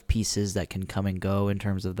lot of pieces that can come and go in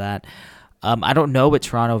terms of that. I don't know what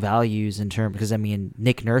Toronto values in terms, because I mean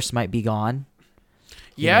Nick Nurse might be gone.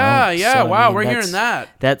 Yeah. So, wow, I mean, we're hearing that.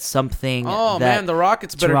 That's something. Oh that man, the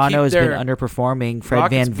Rockets better Toronto has keep their been underperforming. Fred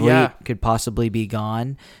Rockets, VanVleet could possibly be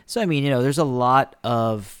gone. So I mean, there's a lot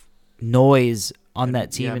of noise on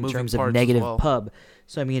that team in moving terms parts of as negative well. pub.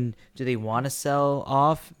 So I mean, do they want to sell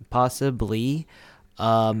off? Possibly.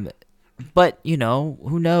 But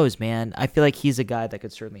who knows, man? I feel like he's a guy that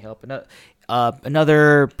could certainly help.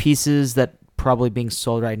 Another pieces that probably being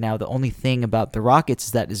sold right now. The only thing about the Rockets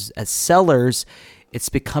is that as sellers, it's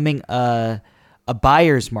becoming a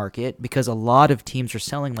buyer's market because a lot of teams are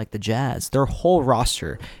selling, like the Jazz. Their whole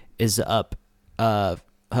roster is up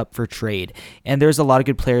for trade, and there's a lot of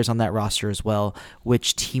good players on that roster as well,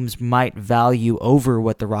 which teams might value over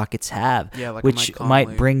what the Rockets have, like which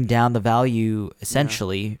might bring down the value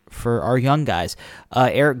essentially for our young guys.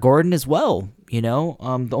 Eric Gordon as well.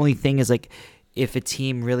 The only thing is like, if a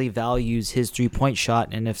team really values his 3-point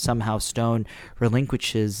shot, and if somehow Stone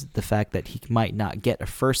relinquishes the fact that he might not get a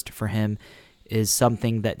first for him, is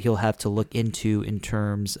something that he'll have to look into in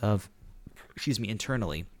terms of,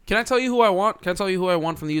 internally. Can I tell you who I want? Can I tell you who I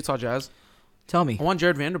want from the Utah Jazz? Tell me. I want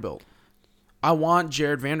Jared Vanderbilt.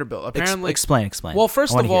 Apparently, explain. Well,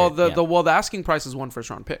 first of all, the asking price is 1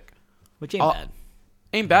 first-round pick, which ain't bad.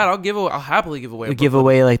 Ain't bad. I'll happily give away. Give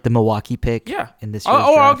away like the Milwaukee pick. Yeah. In this year's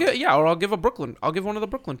draft. I'll give a Brooklyn. I'll give one of the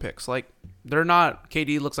Brooklyn picks. Like, they're not.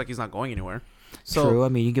 KD looks like he's not going anywhere. So, true. I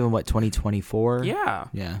mean, you give him 2024. Yeah.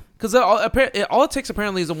 Yeah. Because all it takes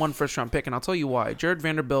apparently is a 1 first-round pick, and I'll tell you why. Jared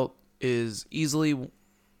Vanderbilt is easily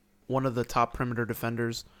one of the top perimeter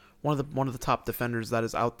defenders, one of the top defenders that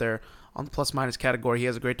is out there on the plus-minus category. He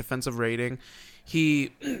has a great defensive rating.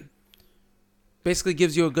 He basically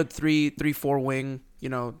gives you a good 3-4 wing,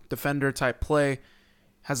 defender type play.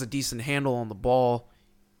 Has a decent handle on the ball.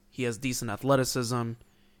 He has decent athleticism.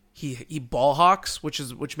 He ball hawks,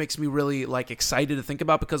 which makes me really excited to think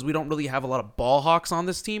about, because we don't really have a lot of ball hawks on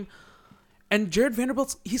this team. And Jared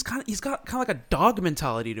Vanderbilt, he's got kind of like a dog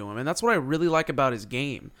mentality to him, and that's what I really like about his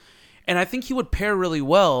game. And I think he would pair really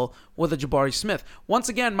well with a Jabari Smith. Once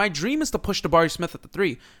again, my dream is to push Jabari Smith at the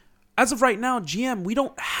 3. As of right now, GM, we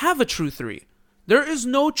don't have a true 3. There is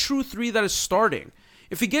no true 3 that is starting.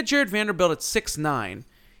 If you get Jared Vanderbilt at 6'9",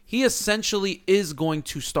 he essentially is going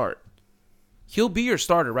to start. He'll be your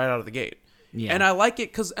starter right out of the gate. Yeah. And I like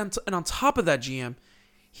it because, and on top of that, GM,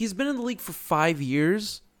 he's been in the league for 5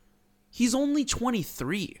 years. He's only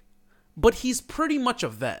 23, but he's pretty much a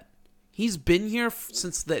vet. He's been here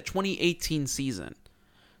since the 2018 season.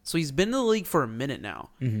 So he's been in the league for a minute now.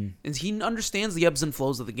 Mm-hmm. And he understands the ebbs and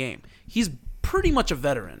flows of the game. He's pretty much a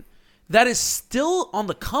veteran that is still on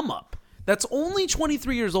the come up. That's only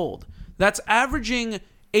 23 years old. That's averaging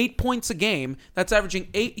 8 points a game. That's averaging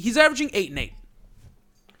 8. He's averaging 8 and 8.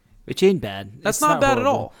 Which ain't bad. That's not bad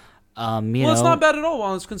horrible. At all. It's not bad at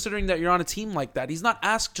all, considering that you're on a team like that. He's not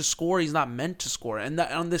asked to score. He's not meant to score. And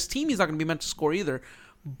that, on this team, he's not going to be meant to score either.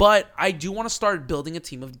 But I do want to start building a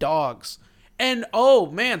team of dogs. And, oh,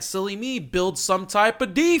 man, silly me, build some type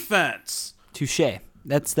of defense. Touché.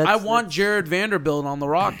 I want Jared Vanderbilt on the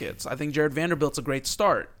Rockets. I think Jared Vanderbilt's a great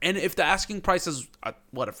start. And if the asking price is, a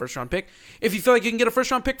first-round pick? If you feel like you can get a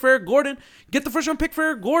first-round pick for Eric Gordon, get the first-round pick for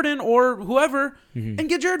Eric Gordon or whoever, and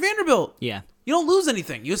get Jared Vanderbilt. Yeah. You don't lose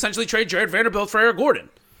anything. You essentially trade Jared Vanderbilt for Eric Gordon.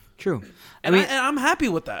 True. And I'm happy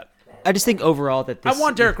with that. I just think overall that I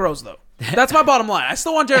want Derrick Rose, though. That's my bottom line. I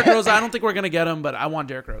still want Derrick Rose. I don't think we're going to get him, but I want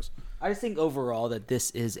Derrick Rose. I just think overall that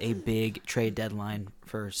this is a big trade deadline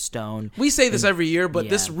for Stone. We say this every year, but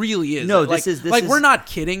yeah. this really is. No, like, this like is we're not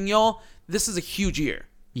kidding, y'all. This is a huge year.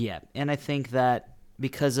 Yeah, and I think that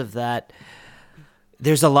because of that,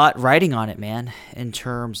 there's a lot riding on it, man, in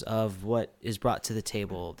terms of what is brought to the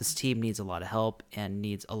table. This team needs a lot of help and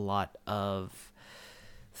needs a lot of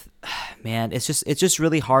man, it's just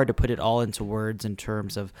really hard to put it all into words in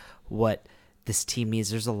terms of what this team needs.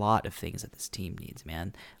 There's a lot of things that this team needs,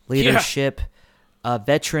 man. Leadership,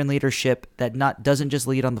 veteran leadership that doesn't just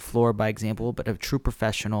lead on the floor by example, but a true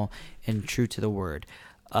professional and true to the word.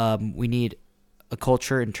 We need a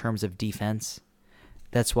culture in terms of defense.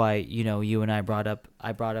 That's why, you and I brought up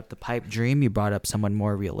the pipe dream. You brought up someone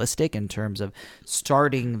more realistic in terms of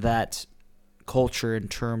starting that culture in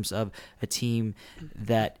terms of a team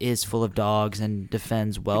that is full of dogs and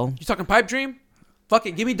defends well. You talking pipe dream? Fuck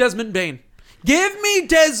it. Give me Desmond Bane. Give me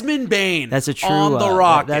Desmond Bane. That's a true on the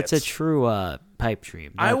Rockets. That's a true pipe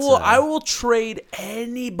dream. I will trade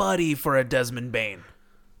anybody for a Desmond Bane.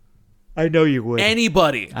 I know you would.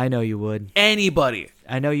 Anybody. I know you would. Anybody.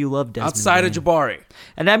 I know you love Desmond outside Bane. of Jabari.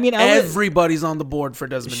 And I mean, everybody's on the board for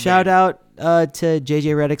Desmond shout Bane. out to JJ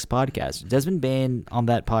Redick's podcast. Desmond Bane on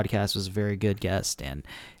that podcast was a very good guest, and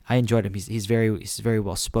I enjoyed him. He's very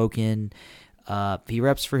well spoken. He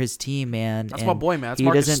reps for his team, man. That's my boy, man. That's he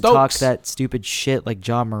Marcus doesn't Stokes. talk that stupid shit like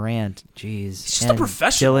John Morant. Jeez, He's just a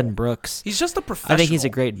professional. Dylan Brooks. He's just a professional. I think he's a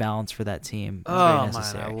great balance for that team. It's Oh, very man,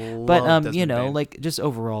 necessary. I love But Desmond Bane. like just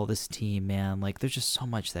overall, this team, man, like there's just so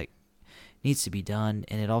much that needs to be done,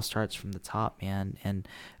 and it all starts from the top, man. And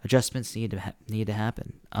adjustments need to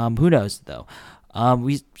happen. Who knows though?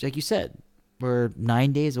 We like you said, we're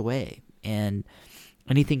 9 days away, and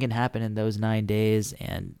anything can happen in those 9 days.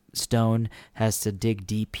 And Stone has to dig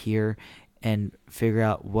deep here and figure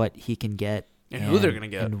out what he can get And who they're gonna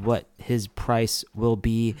get. and what his price will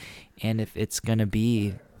be, and if it's gonna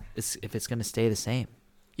stay the same.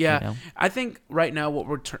 Yeah, you know? I think right now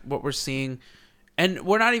what we're seeing, and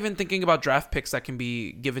we're not even thinking about draft picks that can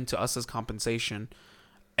be given to us as compensation,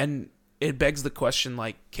 and it begs the question,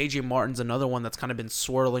 like KJ Martin's another one that's kind of been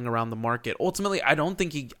swirling around the market. Ultimately, I don't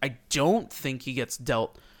think he gets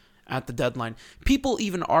dealt at the deadline. People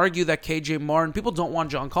even argue that KJ Martin, people don't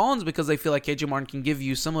want John Collins because they feel like KJ Martin can give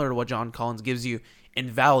you similar to what John Collins gives you in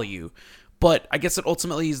value. But I guess it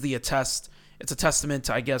ultimately is it's a testament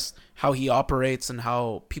to, I guess, how he operates and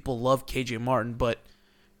how people love KJ Martin. But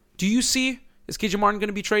is KJ Martin going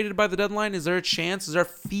to be traded by the deadline? Is there a chance? Is there a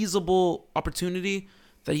feasible opportunity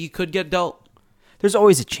that he could get dealt? There's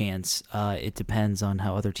always a chance. It depends on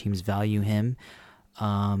how other teams value him.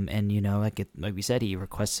 And like we said, he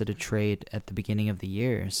requested a trade at the beginning of the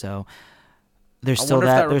year, so there's still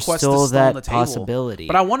that possibility.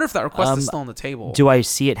 But I wonder if that request is still on the table. Do I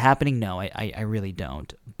see it happening? No, I really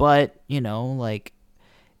don't. But like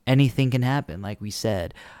anything can happen. Like we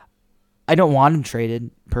said, I don't want him traded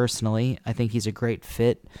personally. I think he's a great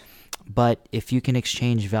fit, but if you can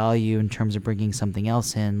exchange value in terms of bringing something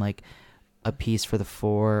else in, like a piece for the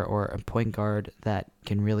four or a point guard that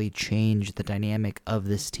can really change the dynamic of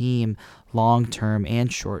this team long term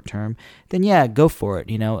and short term, then yeah, go for it,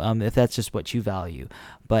 if that's just what you value.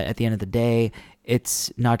 But at the end of the day,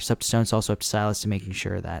 it's not just up to Stone, it's also up to Silas to making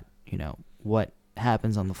sure that, what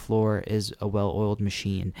happens on the floor is a well-oiled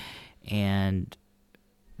machine. And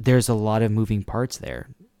there's a lot of moving parts there.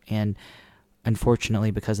 And unfortunately,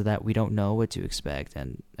 because of that, we don't know what to expect.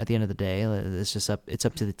 And at the end of the day, it's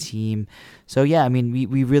up to the team. So yeah, I mean,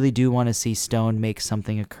 we really do want to see Stone make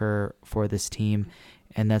something occur for this team,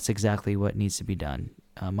 and that's exactly what needs to be done.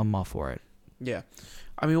 I'm all for it. Yeah.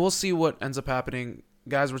 I mean, we'll see what ends up happening.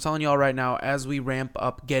 Guys, we're telling y'all right now, as we ramp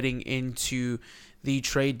up getting into the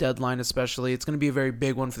trade deadline especially, it's going to be a very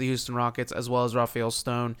big one for the Houston Rockets as well as Rafael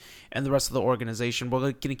Stone and the rest of the organization. We're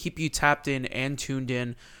going to keep you tapped in and tuned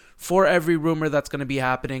in for every rumor that's going to be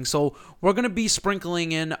happening. So we're going to be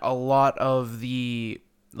sprinkling in a lot of the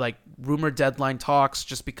rumor deadline talks,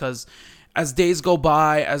 just because as days go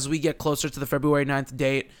by, as we get closer to the February 9th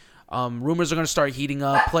date, rumors are going to start heating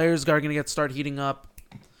up. Players are going to start heating up.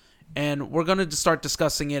 And we're going to start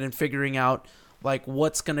discussing it and figuring out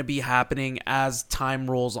what's going to be happening as time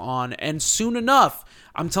rolls on. And soon enough,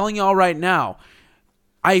 I'm telling y'all right now,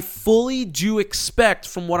 I fully do expect,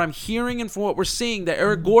 from what I'm hearing and from what we're seeing, that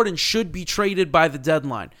Eric Gordon should be traded by the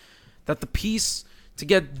deadline. That the piece to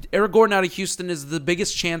get Eric Gordon out of Houston is the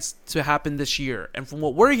biggest chance to happen this year. And from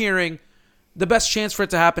what we're hearing, the best chance for it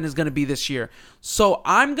to happen is going to be this year. So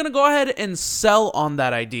I'm going to go ahead and sell on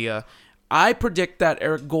that idea. I predict that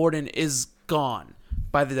Eric Gordon is gone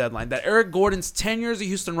by the deadline. That Eric Gordon's tenure as a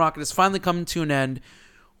Houston Rocket is finally coming to an end.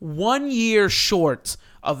 1 year short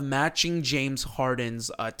of matching James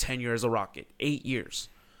Harden's tenure as a Rocket. 8 years.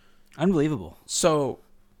 Unbelievable. So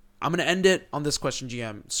I'm going to end it on this question,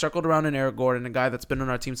 GM. Circled around in Eric Gordon, a guy that's been on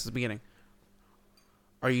our team since the beginning.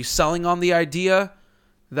 Are you selling on the idea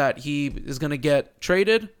that he is going to get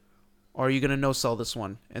traded, or are you going to no-sell this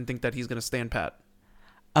one and think that he's going to stand pat?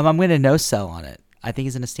 I'm going to no-sell on it. I think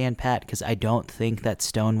he's going to stand pat because I don't think that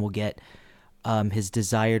Stone will get his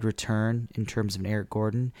desired return in terms of an Eric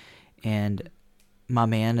Gordon. And my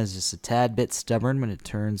man is just a tad bit stubborn when it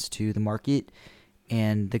turns to the market.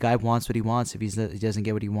 And the guy wants what he wants. If he doesn't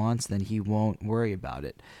get what he wants, then he won't worry about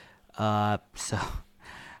it. So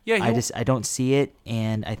Yeah, I don't see it,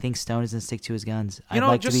 and I think Stone is going to stick to his guns. I'd know,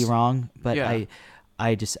 like to be just- wrong, but yeah.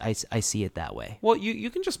 I see it that way. Well, you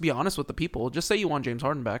can just be honest with the people. Just say you want James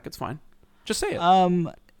Harden back. It's fine. Just say it.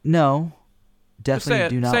 No, Just say definitely it.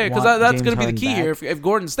 do not Say it, want that's James going to be the Harden key back. here. If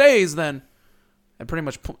Gordon stays, then and pretty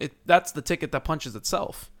much that's the ticket that punches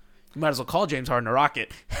itself. You might as well call James Harden a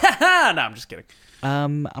Rocket. No, I'm just kidding.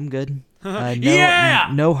 I'm good. No, Yeah!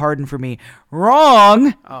 no Harden for me.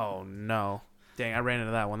 Wrong. Oh no, dang! I ran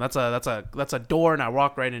into that one. That's a door, and I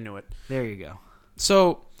walked right into it. There you go.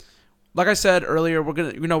 So, like I said earlier, we're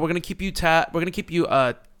gonna keep you tabbed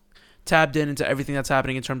into everything that's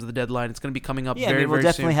happening in terms of the deadline. It's gonna be coming up Yeah, very, we'll very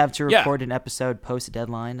definitely soon. have to Yeah. record an episode post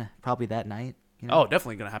deadline, probably that night. You know? Oh,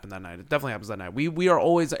 definitely gonna happen that night. It definitely happens that night. We are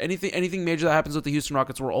always anything major that happens with the Houston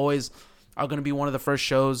Rockets. We're always gonna be one of the first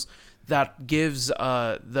shows that gives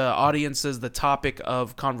the audiences the topic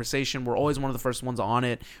of conversation. We're always one of the first ones on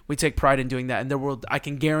it. We take pride in doing that, and I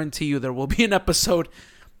can guarantee you there will be an episode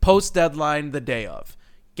post deadline the day of.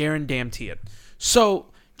 Guarantee it. So,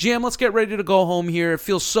 GM, let's get ready to go home here. It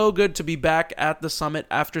feels so good to be back at the summit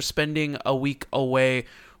after spending a week away.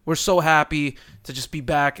 We're so happy to just be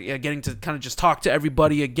back, getting to kind of just talk to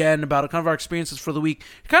everybody again about kind of our experiences for the week.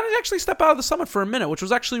 Kind of actually step out of the summit for a minute, which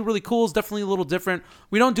was actually really cool. It's definitely a little different.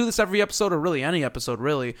 We don't do this every episode, or really any episode,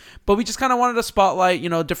 really. But we just kind of wanted to spotlight,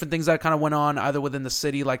 different things that kind of went on either within the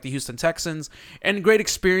city, like the Houston Texans, and great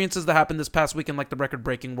experiences that happened this past weekend, like the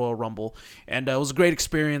record-breaking Royal Rumble. And it was a great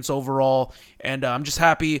experience overall. And I'm just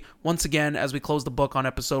happy, once again, as we close the book on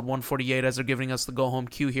episode 148, as they're giving us the go-home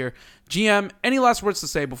cue here. GM, any last words to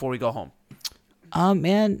say before we go home?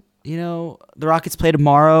 Man, the Rockets play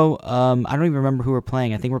tomorrow. I don't even remember who we're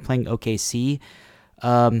playing. I think we're playing OKC.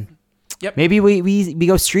 Yep. Maybe we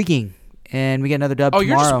go streaking and we get another dub Oh,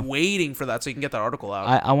 tomorrow. you're just waiting for that so you can get that article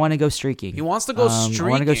out. I want to go streaking. He wants to go I want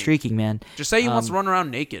to go streaking. streaking, man. Just say he wants to run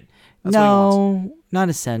around naked. That's what he wants. No, not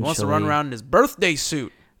essentially. He wants to run around in his birthday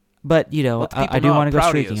suit. But, Let the people I do know want to how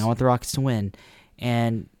go proud he streaking. is. I want the Rockets to win.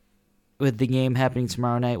 And with the game happening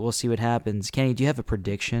tomorrow night, we'll see what happens. Kenny, do you have a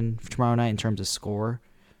prediction for tomorrow night in terms of score?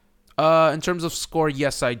 In terms of score,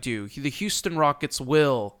 yes, I do. The Houston Rockets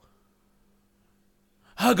will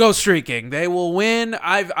go streaking. They will win.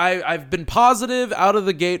 I've been positive out of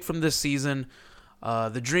the gate from this season.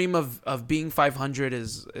 The dream of being 500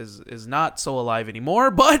 is not so alive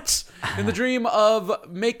anymore, but in the dream of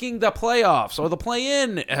making the playoffs or the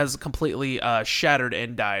play-in has completely shattered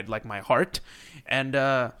and died, like my heart.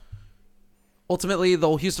 And ultimately,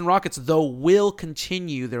 the Houston Rockets, though, will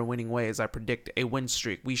continue their winning ways. I predict a win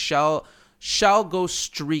streak. We shall go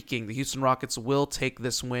streaking. The Houston Rockets will take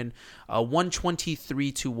this win.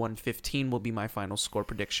 123 to 115 will be my final score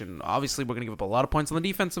prediction. Obviously, we're going to give up a lot of points on the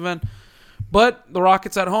defensive end. But the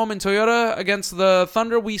Rockets at home in Toyota against the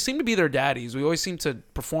Thunder, we seem to be their daddies. We always seem to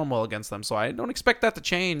perform well against them. So I don't expect that to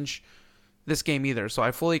change this game either. So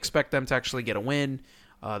I fully expect them to actually get a win.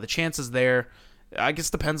 The chance is there. I guess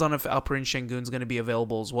depends on if Alperen Şengün's going to be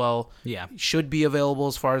available as well. Yeah. He should be available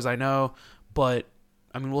as far as I know. But,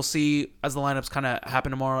 I mean, we'll see as the lineups kind of happen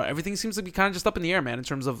tomorrow. Everything seems to be kind of just up in the air, man, in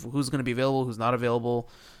terms of who's going to be available, who's not available.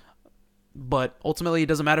 But ultimately, it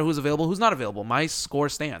doesn't matter who's available, who's not available. My score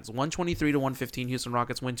stands. 123 to 115. Houston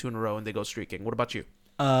Rockets win 2 in a row, and they go streaking. What about you?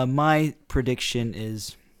 My prediction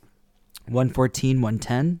is 114,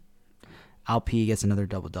 110. Alp gets another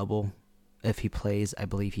double-double. If he plays, I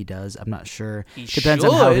believe he does. I'm not sure. He Depends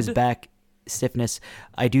on how his should. back stiffness.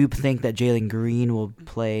 I do think that Jalen Green will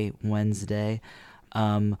play Wednesday.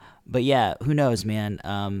 But yeah, who knows,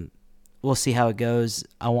 man? We'll see how it goes.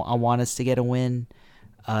 I want us to get a win.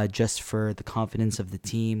 Just for the confidence of the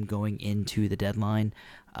team going into the deadline.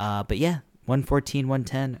 But yeah, 114,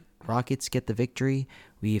 110, Rockets get the victory.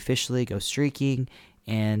 We officially go streaking,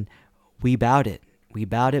 and we bout it. We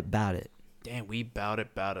bout it. Damn, we bout it.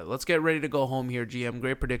 Let's get ready to go home here, GM.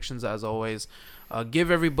 Great predictions as always. Give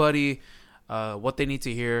everybody what they need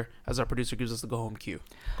to hear as our producer gives us the go-home cue.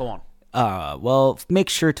 Go on. Well, make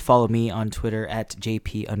sure to follow me on Twitter at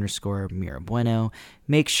JP_Mirabueno.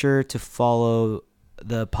 Make sure to follow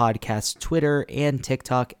the podcast Twitter and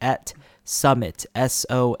TikTok at Summit,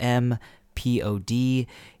 SOMPOD.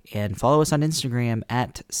 And follow us on Instagram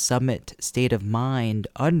at Summit State of Mind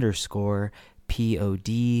 _POD.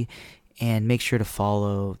 And make sure to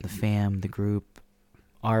follow the fam, the group,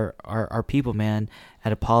 our people, man,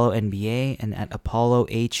 at Apollo NBA and at Apollo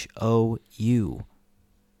HOU.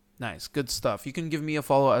 Nice. Good stuff. You can give me a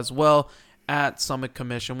follow as well at Summit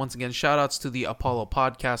Commission. Once again, shout outs to the Apollo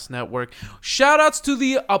Podcast Network. Shout outs to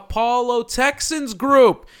the Apollo Texans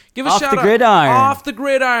group. Give a Off shout the out. gridiron. Off the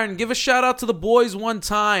gridiron. Give a shout out to the boys one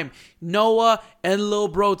time. Noah and Lil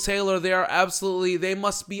Bro Taylor. They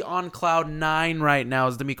must be on cloud 9 right now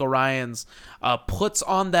as DeMeco Ryans puts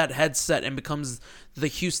on that headset and becomes the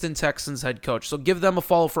Houston Texans head coach. So give them a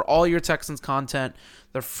follow for all your Texans content.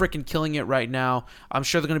 They're freaking killing it right now. I'm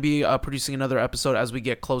sure they're going to be producing another episode as we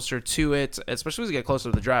get closer to it, especially as we get closer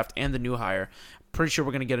to the draft and the new hire. Pretty sure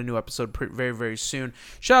we're going to get a new episode very, very soon.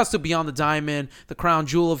 Shout outs to Beyond the Diamond, the crown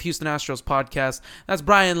jewel of Houston Astros podcast. That's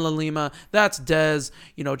Brian Lalima. That's Dez.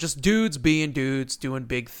 Just dudes being dudes, doing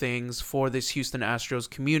big things for this Houston Astros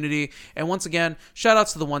community. And once again, shout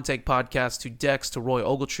outs to the One Take podcast, to Dex, to Roy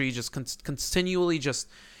Ogletree, just continually just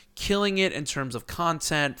killing it in terms of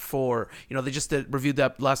content for, they just reviewed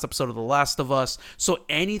that last episode of The Last of Us. So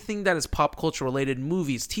anything that is pop culture related,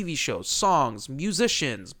 movies, TV shows, songs,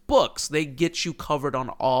 musicians, books, they get you covered on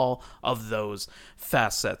all of those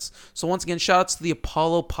facets. So once again, shout outs to the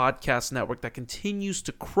Apollo Podcast Network that continues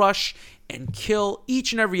to crush and kill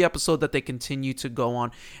each and every episode that they continue to go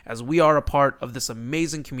on, as we are a part of this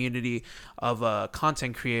amazing community of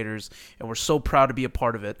content creators, and we're so proud to be a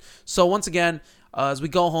part of it. So once again, as we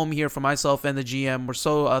go home here for myself and the GM, we're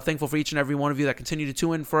so thankful for each and every one of you that continue to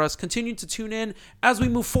tune in for us, continue to tune in as we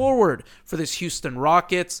move forward for this Houston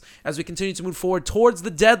Rockets, as we continue to move forward towards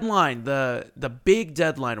the deadline, the big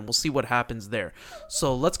deadline, and we'll see what happens there.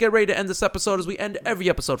 So let's get ready to end this episode as we end every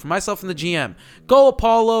episode for myself and the GM. Go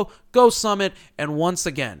Apollo, go Summit, and once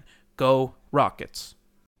again, go Rockets.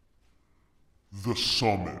 The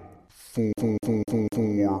Summit for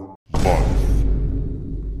life.